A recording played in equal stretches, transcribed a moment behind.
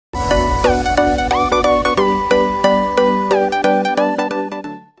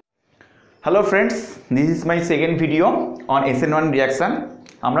Hello friends, this is my second video on SN1 reaction.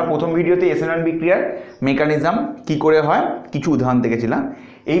 আমরা প্রথম ভিডিওতে SN1 বিক্রিয়ার মেকানিজম কি করে হয় কিছু উদাহরণ দেখেছিলাম।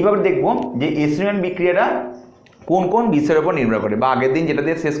 এইবার দেখব যে SN1 বিক্রিয়াটা কোন কোন বিষয়ের উপর নির্ভর করে বা আগের দিন যেটা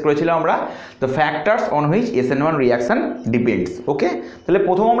দিয়ে শেষ করেছিলাম আমরা the factors on which SN1 reaction depends. ওকে, তাহলে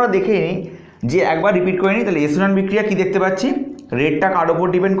প্রথম আমরা দেখে নিই যে একবার রিপিট করে নিই। তাহলে SN1 বিক্রিয়া কি দেখতে পাচ্ছি, রেটটা কার উপর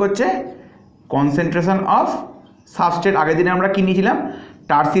ডিপেন্ড করছে, কনসেন্ট্রেশন অফ সাবস্ট্রেট। আগের দিনে আমরা কি নিয়েছিলাম,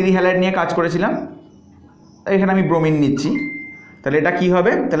 টারসিয়ারি হ্যালাইড নিয়ে কাজ করেছিলাম। এখানে আমি ব্রোমিন নিচ্ছি, তাহলে এটা কি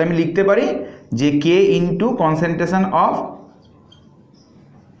হবে, তাহলে আমি লিখতে পারি যে কে into concentration of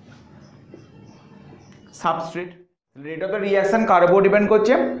substrate. Rate of the reaction কার উপর ডিপেন্ড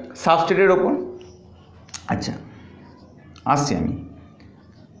করছে, সাবস্ট্রেটের ওপর। আচ্ছা আসছি আমি,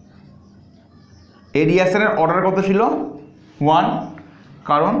 এই রিয়াকশনের অর্ডার কত ছিল, 1,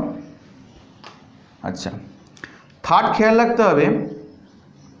 কারণ আচ্ছা থার্ড খেয়াল রাখতে হবে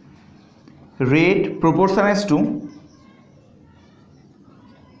rate proportionate to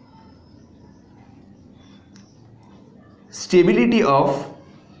stability of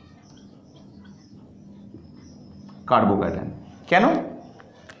carbocation. কেন,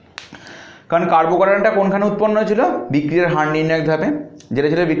 কারণ কার্বোক্যাটায়নটা কোনখানে উৎপন্ন হয়েছিল, বিক্রিয়ার হার নির্ণায়ক ধাপে, যেটা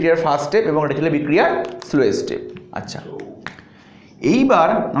ছিল বিক্রিয়ার ফার্স্ট স্টেপ এবং এটা ছিল বিক্রিয়ার স্লো স্টেপ। আচ্ছা এইবার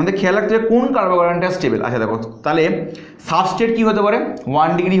আমাদের খেয়াল রাখতে হবে কোন কার্বোক্যাটায়নটা স্টেবল। আচ্ছা দেখো, তাহলে সাবস্ট্রেট কি হতে পারে,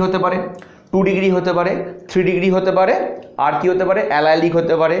 1 ডিগ্রি হতে পারে, 2 ডিগ্রি হতে পারে, 3 ডিগ্রি হতে পারে, আর কি হতে পারে, অ্যালাইলিক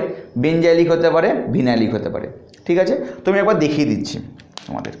হতে পারে, বেঞ্জাইলিক হতে পারে, ভিনাইলিক হতে পারে। ঠিক আছে, তো আমি একবার দেখিয়ে দিচ্ছি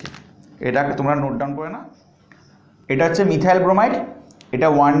তোমাদেরকে, এটা তোমরা নোট ডাউন করে না। এটা হচ্ছে মিথাইল ব্রোমাইড, এটা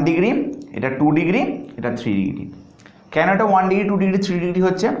 1 ডিগ্রি, এটা 2 ডিগ্রি, এটা 3 ডিগ্রি। কেন এটা 1 ডিগ্রি, 2 ডিগ্রি, 3 ডিগ্রি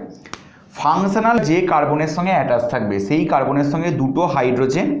হচ্ছে, ফাংশনাল যে কার্বনের সঙ্গে অ্যাটাচ থাকবে সেই কার্বনের সঙ্গে দুটো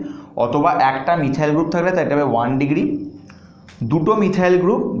হাইড্রোজেন অথবা একটা মিথাইল গ্রুপ থাকলে তাই এটা হবে 1 ডিগ্রি, দুটো মিথাইল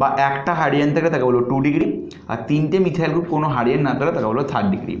গ্রুপ বা একটা হাইড্রোজেন থাকলে তাকে বলো 2 ডিগ্রি, আর তিনটে মিথাইল গ্রুপ কোনো হাইড্রোজেন না থাকলে তাকে বলো 3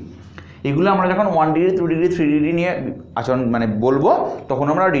 ডিগ্রি। এগুলো আমরা যখন 1 ডিগ্রি, 2 ডিগ্রি, 3 ডিগ্রি নিয়ে আচরণ বলবো তখন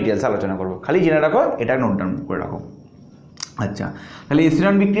আমরা ডিটেলস আলোচনা করবো। খালি জেনে রাখো, এটা নোট ডাউন করে রাখো। আচ্ছা তাহলে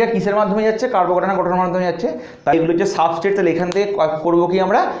SN1 বিক্রিয়া কিসের মাধ্যমে যাচ্ছে, কার্বোক্যাটায়ন গঠনের মাধ্যমে যাচ্ছে। তাই এগুলো হচ্ছে সাবস্ট্রেট। তাহলে এখান থেকে করবো কি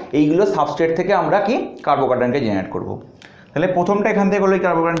আমরা, এইগুলো সাবস্ট্রেট থেকে আমরা কি কার্বোক্যাটায়নকে জেনারেট করব। তাহলে প্রথমটা এখান থেকে হলো এই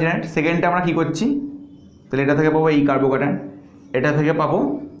কার্বোক্যাটায়ন জেনারেট, সেকেন্ডটা আমরা কি করছি, তাহলে এটা থেকে পাবো এই কার্বোক্যাটায়ন, এটা থেকে পাবো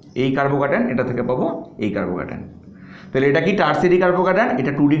এই কার্বোক্যাটায়ন, এটা থেকে পাবো এই কার্বোক্যাটায়ন। তাহলে এটা কি টারসিয়ারি কার্বোক্যাটায়ন,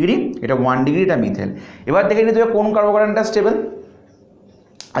 এটা 2 ডিগ্রি, এটা 1 ডিগ্রি, এটা মিথাইল। এবার দেখে নিতে হবে কোন কার্বোক্যাটায়নটা স্টেবল।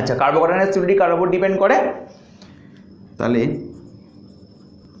 আচ্ছা কার্বোক্যাটায়নের স্টেবিলিটি কার উপর ডিপেন্ড করে, তাহলে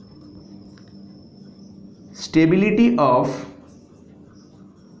স্টেবিলিটি অফ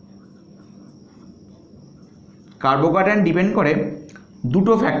কার্বোক্যাটায়ন ডিপেন্ড করে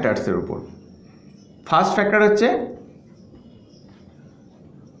দুটো ফ্যাক্টরসের উপর। ফার্স্ট ফ্যাক্টর হচ্ছে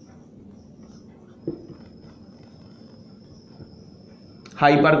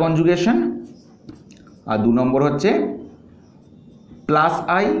হাইপার কনজুগেশন, আর 2 নম্বর হচ্ছে plus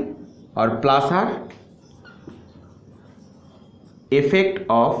I R plus R effect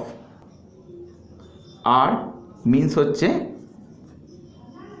of R means হচ্ছে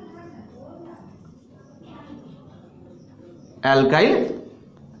অ্যালকাইল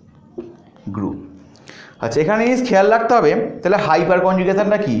গ্রুপ। আচ্ছা এখানে খেয়াল রাখতে হবে, তাহলে হাইপার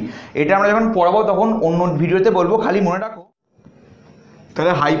কনজুগেশনটা কি, এটা আমরা যখন পড়াবো তখন অন্য ভিডিওতে বলবো, খালি মনে রাখো।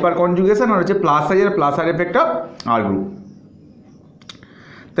 তাহলে হাইপার কনজুগেশন আর হচ্ছে plus I R plus R effect of R group.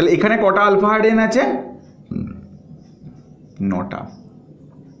 তাহলে এখানে কটা আলফা হাইড্রোজেন আছে, 9টা।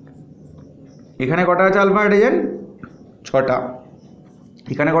 এখানে কটা আছে আলফা হাইড্রোজেন, 6টা।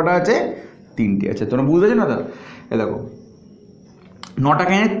 এখানে কটা আছে, 3টে আছে। তোমরা বুঝতে পারছো না তো, এ দেখো 9টা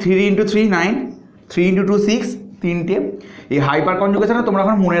কেন, 3 × 3 9, 3 × 2 6, 3টে। এই হাইপার কনজুগেশনে তোমরা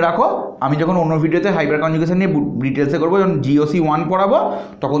এখন মনে রাখো, আমি যখন অন্য ভিডিওতে হাইপার কনজুগেশন নিয়ে ডিটেলসে করবো, যখন GOC 1 পড়াবো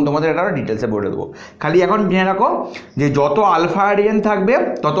তখন তোমাদের এটা ডিটেলসে বলে দেবো। খালি এখন জেনে রাখো যে যত আলফা হাইড্রোজেন থাকবে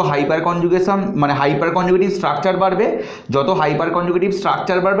তত hyper conjugation hyper conjugative structure বাড়বে, যত হাইপার কনজুগেটিভ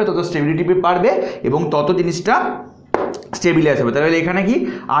স্ট্রাকচার বাড়বে তত স্টেবিলিটি বাড়বে এবং তত জিনিসটা স্টেবিলাইজ হবে। তাহলে এখানে কি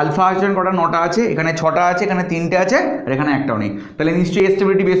আলফা হাইড্রোজেন কটা, 9টা আছে, এখানে 6টা আছে, এখানে 3টে আছে, আর এখানে একটাও নেই। তাহলে নিশ্চয়ই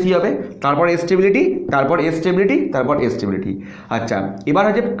স্টেবিলিটি বেশি হবে, তারপর স্টেবিলিটি, তারপর স্টেবিলিটি, তারপর স্টেবিলিটি। আচ্ছা এবার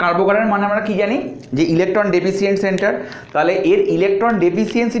হচ্ছে কার্বোক্যাটায়ন মানে আমরা কি জানি যে ইলেকট্রন ডেফিসিয়েন্ট সেন্টার। তাহলে এর ইলেকট্রন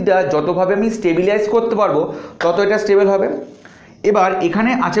ডেফিসিয়েন্সিটা যতভাবে আমি স্টেবিলাইজ করতে পারবো তত এটা স্টেবল হবে। এবার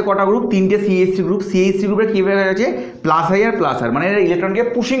এখানে আছে কটা গ্রুপ, 3টে CH3 গ্রুপ। CH3 গ্রুপে কীভাবে আছে, প্লাস আই আর প্লাস আর, মানে এরা ইলেকট্রনকে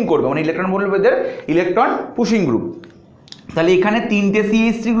পুশিং করবে, মানে ইলেকট্রন বলবে এদের ইলেকট্রন পুশিং গ্রুপ। তাহলে এখানে 3টে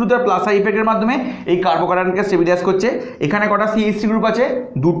CH3 গ্রুপ তার প্লাস আই ইফেক্টের মাধ্যমে এই কার্বোকাটায়নকে স্টেবিলাইজ করছে। এখানে কটা CH3 গ্রুপ আছে?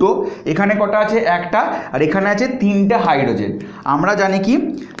 দুটো। এখানে কটা আছে? একটা। আর এখানে আছে 3টে হাইড্রোজেন। আমরা জানি কি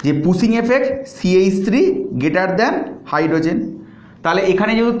যে pushing effect CH3 greater than hydrogen. তাহলে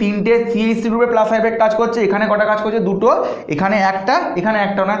এখানে যেহেতু 3টে CH3 গ্রুপে প্লাস আই ইফেক্ট কাজ করছে, এখানে কটা কাজ করছে? দুটো। এখানে একটা, এখানে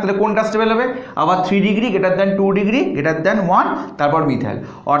একটা না, তাহলে কোনটা স্টেবল হবে? আবার 3 degree greater than 2 degree greater than 1, তারপর মিথাইল।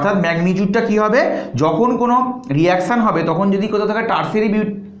 অর্থাৎ ম্যাগনিটিউডটা কি হবে? যখন কোনো রিয়াকশান হবে তখন যদি কোথাও থাকে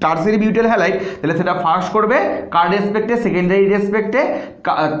টার্সিয়ারি বিউটাইল হ্যালাইড, তাহলে সেটা ফার্স্ট করবে কার রেসপেক্টে? সেকেন্ডারি রেসপেক্টে।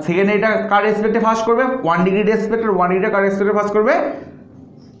 সেকেন্ডারিটা কার রেসপেক্টে ফার্স্ট করবে? 1 ডিগ্রি রেসপেক্টে। 1 ডিগ্রিটা কার রেসপেক্টে ফার্স্ট করবে?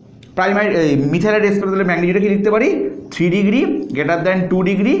 প্রাইমারি মিথাইলের রেসপেক্টে। তাহলে ম্যাগনিটিউডটা কি লিখতে পারি? 3 degree greater than 2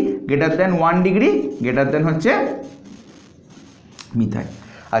 degree greater than 1 degree greater than হচ্ছে মিথাইল।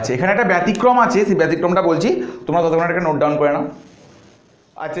 আচ্ছা, এখানে একটা ব্যতিক্রম আছে, সেই ব্যতিক্রমটা বলছি, তোমরা ততক্ষণ একটা নোট ডাউন করে নাও।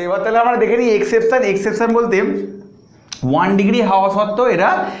 আচ্ছা, এবার তাহলে আমরা দেখে নিই এক্সেপশন বলতে 1 ডিগ্রি হওয়া সত্ত্বেও এরা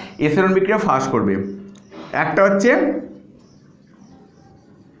এসেরন বিক্রিয়া ফার্স্ট করবে। একটা হচ্ছে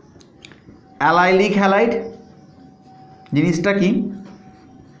অ্যালাইলিক হ্যালাইড। জিনিসটা কি?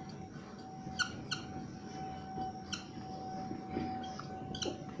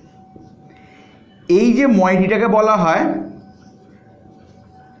 এই যে মইটিটাকে বলা হয়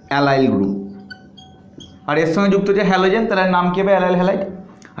অ্যালাইল গ্রুপ, আর এর সঙ্গে যুক্ত যে হ্যালোজেন, তাহলে নাম কি হবে? Allyl halide.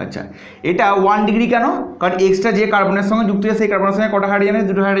 আচ্ছা, এটা 1 ডিগ্রি কেন? কারণ এক্সট্রা যে কার্বনের সঙ্গে যুক্ত আছে সেই কার্বনের সঙ্গে কটা হাইড্রোজেন?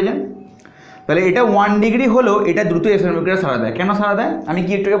 দুটো হাইড্রোজেন। তাহলে এটা 1 ডিগ্রি হলেও এটা দ্রুত এসিডন বিক্রিয়া সারা দেয়। কেন সারা দেয়? আমি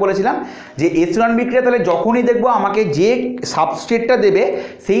কি একটু বলেছিলাম যে এসিডন বিক্রিয়া তাহলে যখনই দেখবো আমাকে যে সাবস্ট্রেটটা দেবে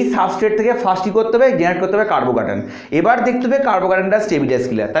সেই সাবস্ট্রেট থেকে ফার্স্ট কি করতে হবে? জেনারেট করতে হবে কার্বোকাটায়ন। এবার দেখতে হবে কার্বোকাটায়নটা স্টেবিলাইজ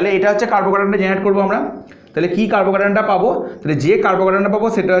কিলার। তাহলে এটা হচ্ছে কার্বোকাটায়নটা জেনারেট করবো আমরা। তাহলে কি কার্বোকাটায়নটা পাবো? তাহলে যে কার্বোকাটায়নটা পাবো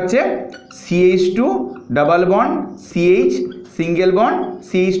সেটা হচ্ছে CH2 double bond CH single bond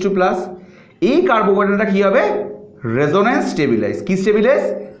CH2 plus. এই কার্বোকাটায়নটা কি হবে? Resonance stabilise. কি স্টেবিলাইজ?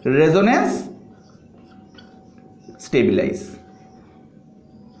 Resonance stabilise.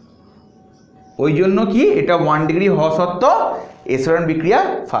 ওই জন্য কি এটা 1 ডিগ্রি হওয়া সত্ত্বেও এসিডন বিক্রিয়া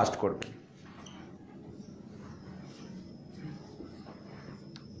ফার্স্ট করবে।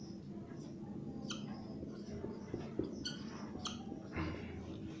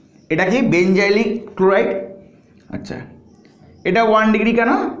 এটা কি? বেনজাইলিক ক্লোরাইড। আচ্ছা, এটা 1 ডিগ্রি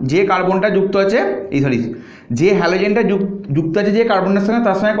কেন? যে কার্বনটা যুক্ত আছে, যে হ্যালোজেনটা যুক্ত আছে যে কার্বনের সঙ্গে,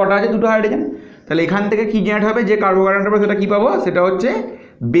 তার সঙ্গে কটা আছে? দুটো হাইড্রোজেন। তাহলে এখান থেকে কি জেনারেট হবে? যে কার্বোকাটায়নটা পাবো সেটা কি পাবো? সেটা হচ্ছে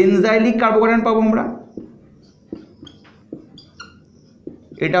বেনজাইলিক কার্বোকাটায়ন পাবো আমরা।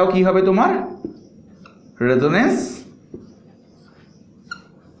 এটাও কি হবে তোমার? রেজোনেন্স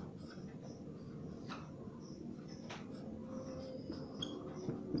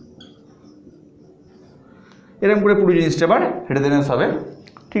এরকম করে পুরো জিনিসটা আবার রেজোনেন্স হবে।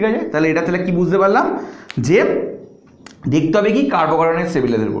 ঠিক আছে, তাহলে এটা তাহলে কি বুঝতে পারলাম? যে দেখতে হবে কি কার্বোকাটায়নের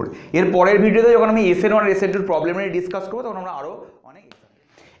স্টেবিলাইজের উপর। এর পরের ভিডিওতে যখন আমি SN1 আর SN2 প্রবলেম নিয়ে ডিসকাস করবো তখন আমরা আরও অনেক।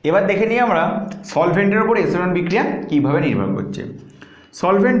 এবার দেখে নিই আমরা সলভেন্টের উপর SN1 বিক্রিয়া কীভাবে নির্ভর করছে।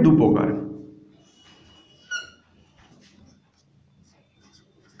 সলভেন্ট দু প্রকার,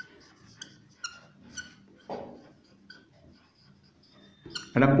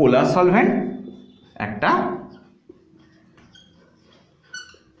 একটা পোলার সলভেন্ট, একটা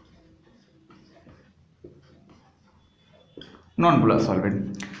নন পোলার সলভেন্ট।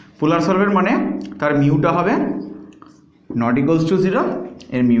 পোলার সলভেন্ট মানে তার মিউটা হবে নট ইকুয়ালস টু 0,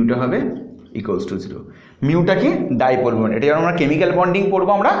 এর মিউটা হবে ইকুয়ালস টু 0। মিউটা কি? Dipole bond. এটা যখন আমরা কেমিক্যাল বন্ডিং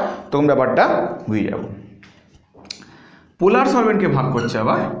পড়বো আমরা তখন ব্যাপারটা বুঝে যাব। পোলার সলভেন্টকে ভাগ করছে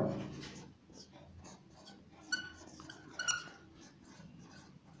আবার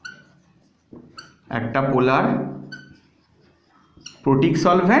একটা পোলার প্রোটিক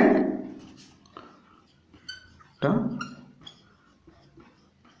সলভেন্ট, একটা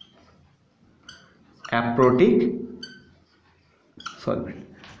অ্যাপ্রোটিক সলভেন্ট।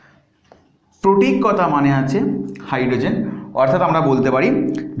 প্রোটিক কথা মানে আছে হাইড্রোজেন, অর্থাৎ আমরা বলতে পারি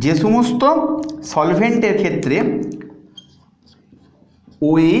যে সমস্ত সলভেন্টের ক্ষেত্রে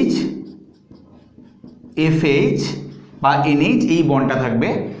OH FH বা NH এই বন্ডটা থাকবে,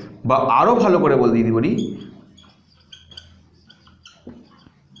 বা আরও ভালো করে বলতে দিতে পারি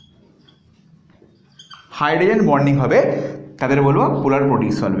হাইড্রোজেন বন্ডিং হবে, তাদের বলবো পোলার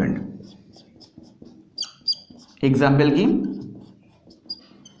প্রোটিক সলভেন্ট। এক্সাম্পল কি?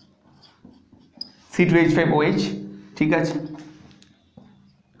 C2H5OH, ঠিক আছে,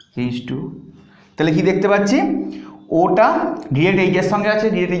 H2। তাহলে কি দেখতে পাচ্ছি? ওটা ডিরেক্ট এইচের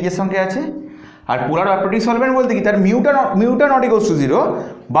সঙ্গে আছে, আর পোলার অ্যাপ্রোটিক সলভেন্ট বলতে কি তার মিউটা নট ইকুয়ালস টু 0,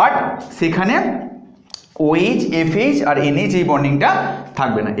 বাট সেখানে OH FH আর NH এই বন্ডিংটা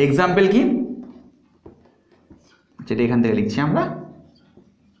থাকবে না। এক্সাম্পল কি? যেটা এখান থেকে লিখছি আমরা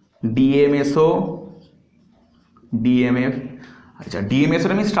ডিএমএসও ডিএমএফ। আচ্ছা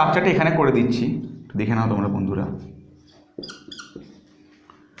ডিএমএসওর আমি স্ট্রাকচারটা এখানে করে দিচ্ছি, দেখে নাও তোমরা বন্ধুরা।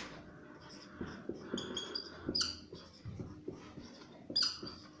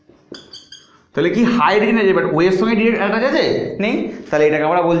 তাহলে কি হাইড্রোজেন আছে, বাট ওয়ের সঙ্গে ডিরেক্ট অ্যাটাচ আছে নেই, তাহলে এটাকে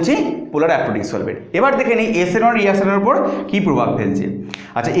আমরা বলছি পোলার অ্যাপ্রোটিক সলভেন্ট। এবার দেখে নিই এসএনও রিঅ্যাকশনের উপর কী প্রভাব ফেলছে।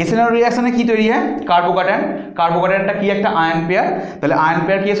 আচ্ছা এসএনও রিঅ্যাকশনে কী তৈরি হয়, কার্বোক্যাটায়ন। কার্বোক্যাটায়নটা কি একটা আয়ন পেয়ার, তাহলে আয়ন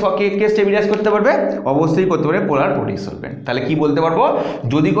পেয়ার কে স্টেবিলাইজ করতে পারবে, অবশ্যই করতে পারবে পোলার প্রোটিক সলভেন্ট। তাহলে কি বলতে পারবো,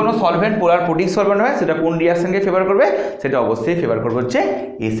 যদি কোনো সলভেন্ট পোলার প্রোটিক সলভেন্ট হয় সেটা কোন রিঅ্যাকশনকে ফেভার করবে, সেটা অবশ্যই ফেভার করবে হচ্ছে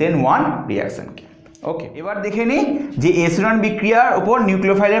SN1 রিঅ্যাকশনকে। ওকে, এবার দেখে নিই যে SN1 বিক্রিয়ার উপর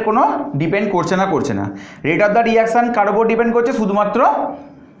নিউক্লিওফাইলের কোনো ডিপেন্ড করছে না। রেট অফ দ্য রিঅ্যাকশন কার উপর ডিপেন্ড করছে, শুধুমাত্র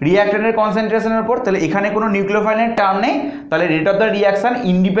রিঅ্যাক্ট্যান্টের কনসেন্ট্রেশনের উপর। তাহলে এখানে কোনো নিউক্লিওফাইলের টার্ম নেই, তাহলে rate of the reaction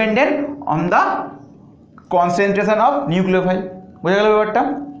independent on the concentration of nucleophile. বোঝা গেল ব্যাপারটা।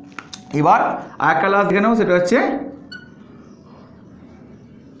 এবার আরেকটা লাস্ট দেখে নেব, সেটা হচ্ছে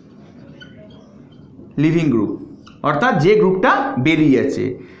লিভিং গ্রুপ, অর্থাৎ যে গ্রুপটা বেরিয়ে যাচ্ছে।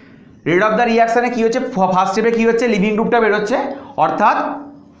 রেট অফ দ্য রিঅ্যাকশানে কী হচ্ছে, ফার্স্ট স্টেপে কী হচ্ছে, লিভিং গ্রুপটা বেরোচ্ছে, অর্থাৎ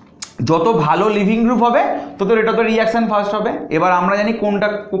যত ভালো লিভিং গ্রুপ হবে তত রেট অফ দ্য রিঅ্যাকশান ফার্স্ট হবে। এবার আমরা জানি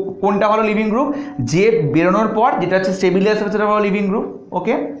কোনটা ভালো লিভিং গ্রুপ, যে বেরোনোর পর যেটা হচ্ছে স্টেবিলাইজ হবে সেটা ভালো লিভিং গ্রুপ।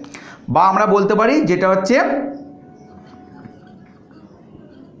 ওকে, বা আমরা বলতে পারি যেটা হচ্ছে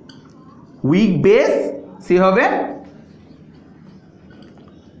উইক বেস, সে হবে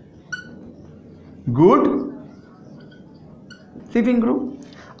গুড লিভিং গ্রুপ।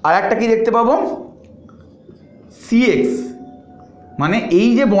 আর একটা কি দেখতে পাবো, CX, মানে এই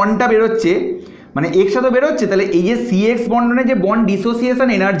যে বন্ডটা বেরোচ্ছে, মানে এক্স তো বেরোচ্ছে, তাহলে এই যে CX বন্ডনের যে বন্ড ডিসোসিয়েশন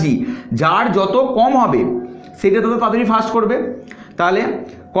এনার্জি যার যত কম হবে সেটা তত তাড়াতাড়ি ফাস্ট করবে। তাহলে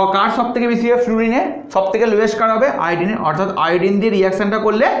কার সব থেকে বেশি হবে, ফ্লুরিনের। সব থেকে লোয়েস্ট কার হবে, আয়োডিনের। অর্থাৎ আয়োডিন দিয়ে রিঅ্যাকশনটা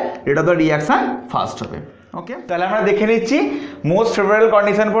করলে rate of the reaction fast হবে। ওকে, তাহলে আমরা দেখে নিচ্ছি most favourable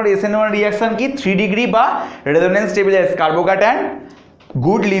condition for SN1 reaction কি, 3 ডিগ্রি বা resonance stabilise carbocation,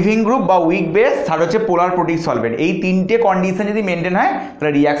 good living group বা উইক বেস, থার্ড হচ্ছে পোলার প্রোটিক সলভেন্ট। এই তিনটে কন্ডিশন যদি মেনটেন হয়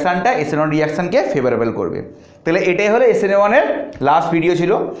তাহলে রিঅ্যাকশনটা SN1 রিঅ্যাকশনকে ফেভারেবল করবে। তাহলে এটাই হলো SN1 এর লাস্ট ভিডিও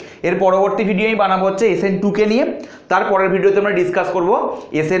ছিল। এর পরবর্তী ভিডিও আমি বানাবো হচ্ছে SN2 নিয়ে। তারপরের ভিডিওতে আমরা ডিসকাস করবো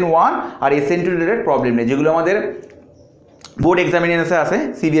SN1 আর SN2 রিলেটেড প্রবলেম নিয়ে, যেগুলো আমাদের বোর্ড এক্সামিনেশনে আসে,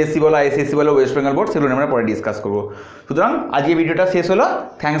 CBSE বলো, ICSE বলো, ওয়েস্ট বেঙ্গল বোর্ড, সেগুলো আমরা পরে ডিসকাস করবো। সুতরাং আজকে ভিডিওটা শেষ হলো।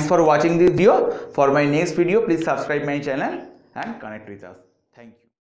 Thanks for watching this video. For my next video please subscribe my channel and connect with us.